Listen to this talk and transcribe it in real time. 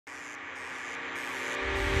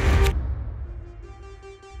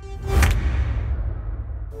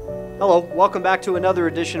Hello, welcome back to another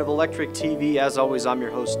edition of Electric TV. As always, I'm your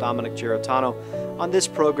host, Dominic Giarratano. On this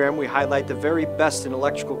program, we highlight the very best in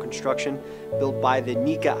electrical construction built by the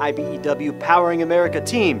NECA IBEW Powering America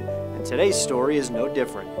team, and today's story is no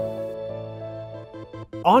different.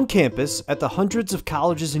 On campus, at the hundreds of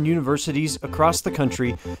colleges and universities across the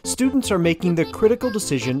country, students are making the critical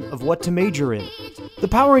decision of what to major in. The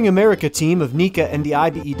Powering America team of NECA and the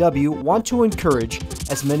IBEW want to encourage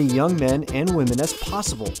as many young men and women as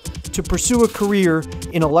possible to pursue a career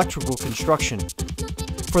in electrical construction.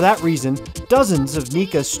 For that reason, dozens of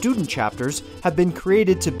NECA student chapters have been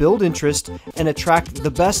created to build interest and attract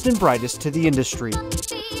the best and brightest to the industry.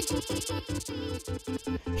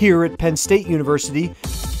 Here at Penn State University,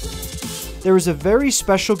 there is a very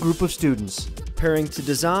special group of students preparing to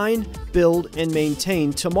design, build, and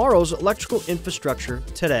maintain tomorrow's electrical infrastructure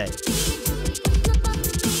today.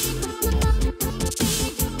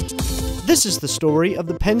 This is the story of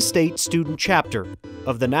the Penn State Student Chapter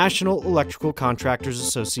of the National Electrical Contractors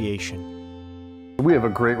Association. We have a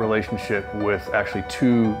great relationship with actually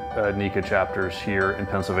two NECA chapters here in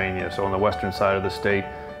Pennsylvania, so on the western side of the state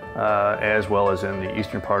as well as in the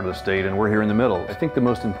eastern part of the state, and we're here in the middle. I think the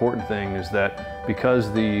most important thing is that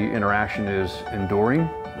because the interaction is enduring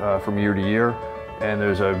from year to year, and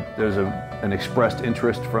there's an expressed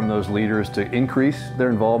interest from those leaders to increase their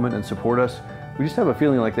involvement and support us, we just have a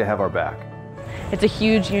feeling like they have our back. It's a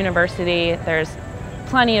huge university. There's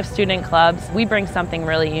plenty of student clubs. We bring something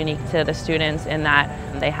really unique to the students in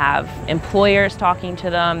that they have employers talking to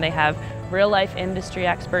them, they have real-life industry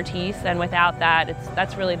expertise, and without that,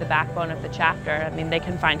 that's really the backbone of the chapter. I mean, they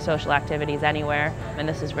can find social activities anywhere, and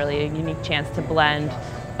this is really a unique chance to blend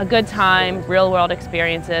a good time, real-world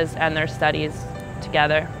experiences, and their studies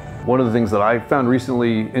together. One of the things that I found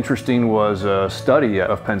recently interesting was a study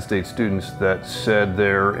of Penn State students that said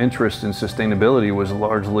their interest in sustainability was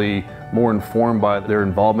largely more informed by their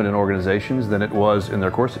involvement in organizations than it was in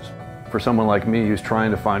their courses. For someone like me who's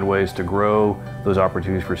trying to find ways to grow those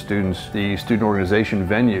opportunities for students, the student organization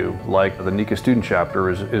venue like the NECA Student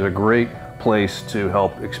Chapter is a great place to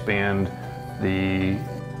help expand the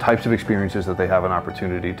types of experiences that they have an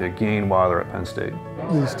opportunity to gain while they're at Penn State.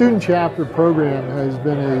 The Student Chapter program has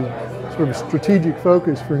been a sort of strategic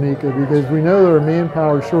focus for NECA because we know there are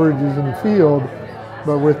manpower shortages in the field,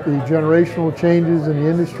 but with the generational changes in the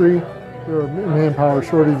industry, there are manpower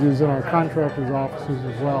shortages in our contractors' offices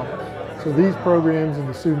as well. So these programs and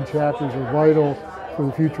the student chapters are vital for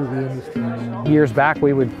the future of the industry. Years back,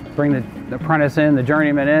 we would bring the apprentice in, the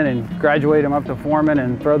journeyman in, and graduate him up to foreman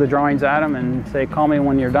and throw the drawings at him and say, call me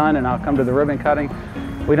when you're done and I'll come to the ribbon cutting.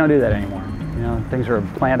 We don't do that anymore. You know, things are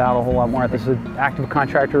planned out a whole lot more. This is an active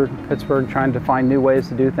contractor in Pittsburgh trying to find new ways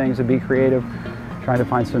to do things, to be creative, trying to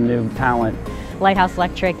find some new talent. Lighthouse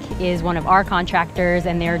Electric is one of our contractors,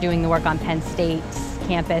 and they're doing the work on Penn State's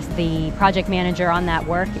campus. The project manager on that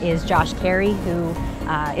work is Josh Carey, who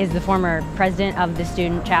is the former president of the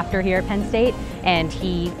student chapter here at Penn State, and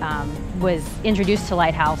he was introduced to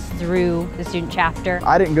Lighthouse through the student chapter.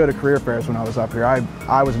 I didn't go to career fairs when I was up here.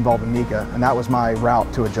 I was involved in NECA, and that was my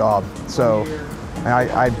route to a job. So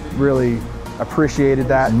I really appreciated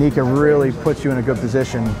that. NECA really puts you in a good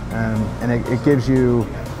position, and it gives you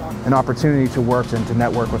an opportunity to work and to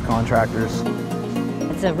network with contractors.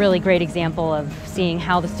 It's a really great example of seeing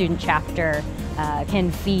how the student chapter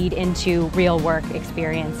can feed into real work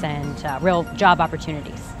experience and real job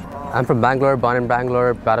opportunities. I'm from Bangalore, born in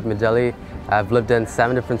Bangalore, brought up in Delhi. I've lived in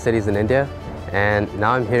 7 different cities in India, and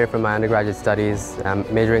now I'm here for my undergraduate studies. I'm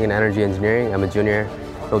majoring in energy engineering. I'm a junior.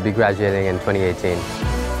 Will be graduating in 2018.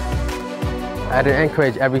 I'd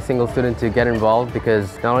encourage every single student to get involved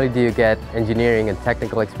because not only do you get engineering and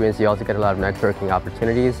technical experience, you also get a lot of networking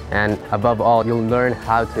opportunities, and above all, you'll learn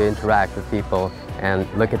how to interact with people and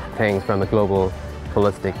look at things from a global,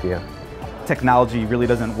 holistic view. Technology really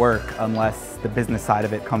doesn't work unless the business side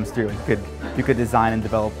of it comes through. You could design and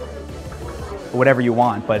develop whatever you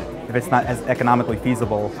want, but if it's not as economically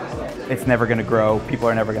feasible, it's never going to grow. People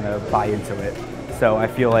are never going to buy into it. So I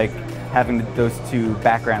feel like having those two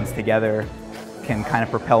backgrounds together can kind of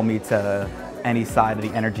propel me to any side of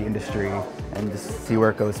the energy industry and just see where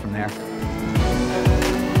it goes from there.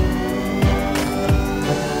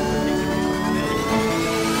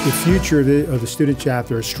 The future of the student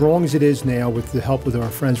chapter, as strong as it is now with the help of our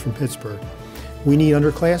friends from Pittsburgh, we need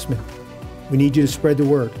underclassmen. We need you to spread the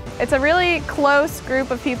word. It's a really close group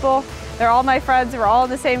of people. They're all my friends. We're all in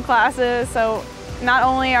the same classes. So not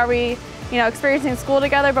only are we, experiencing school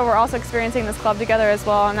together, but we're also experiencing this club together as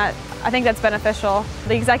well. And I think that's beneficial.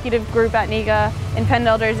 The executive group at NECA in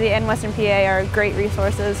Penn-Del-Jersey and Western PA are great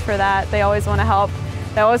resources for that. They always want to help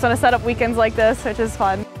they always want to set up weekends like this, which is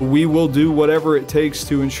fun. We will do whatever it takes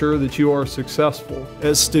to ensure that you are successful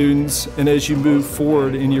as students and as you move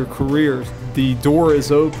forward in your careers. The door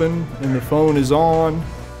is open and the phone is on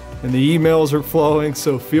and the emails are flowing,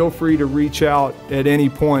 so feel free to reach out at any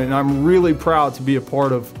point. And I'm really proud to be a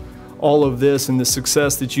part of all of this and the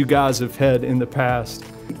success that you guys have had in the past.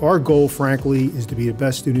 Our goal, frankly, is to be the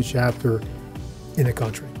best student chapter in the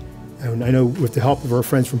country. And I know with the help of our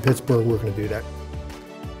friends from Pittsburgh, we're going to do that.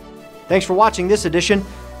 Thanks for watching this edition.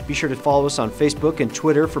 Be sure to follow us on Facebook and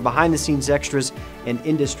Twitter for behind-the-scenes extras and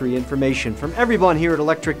industry information. From everyone here at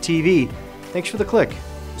ElectricTV, thanks for the click.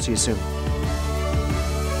 See you soon.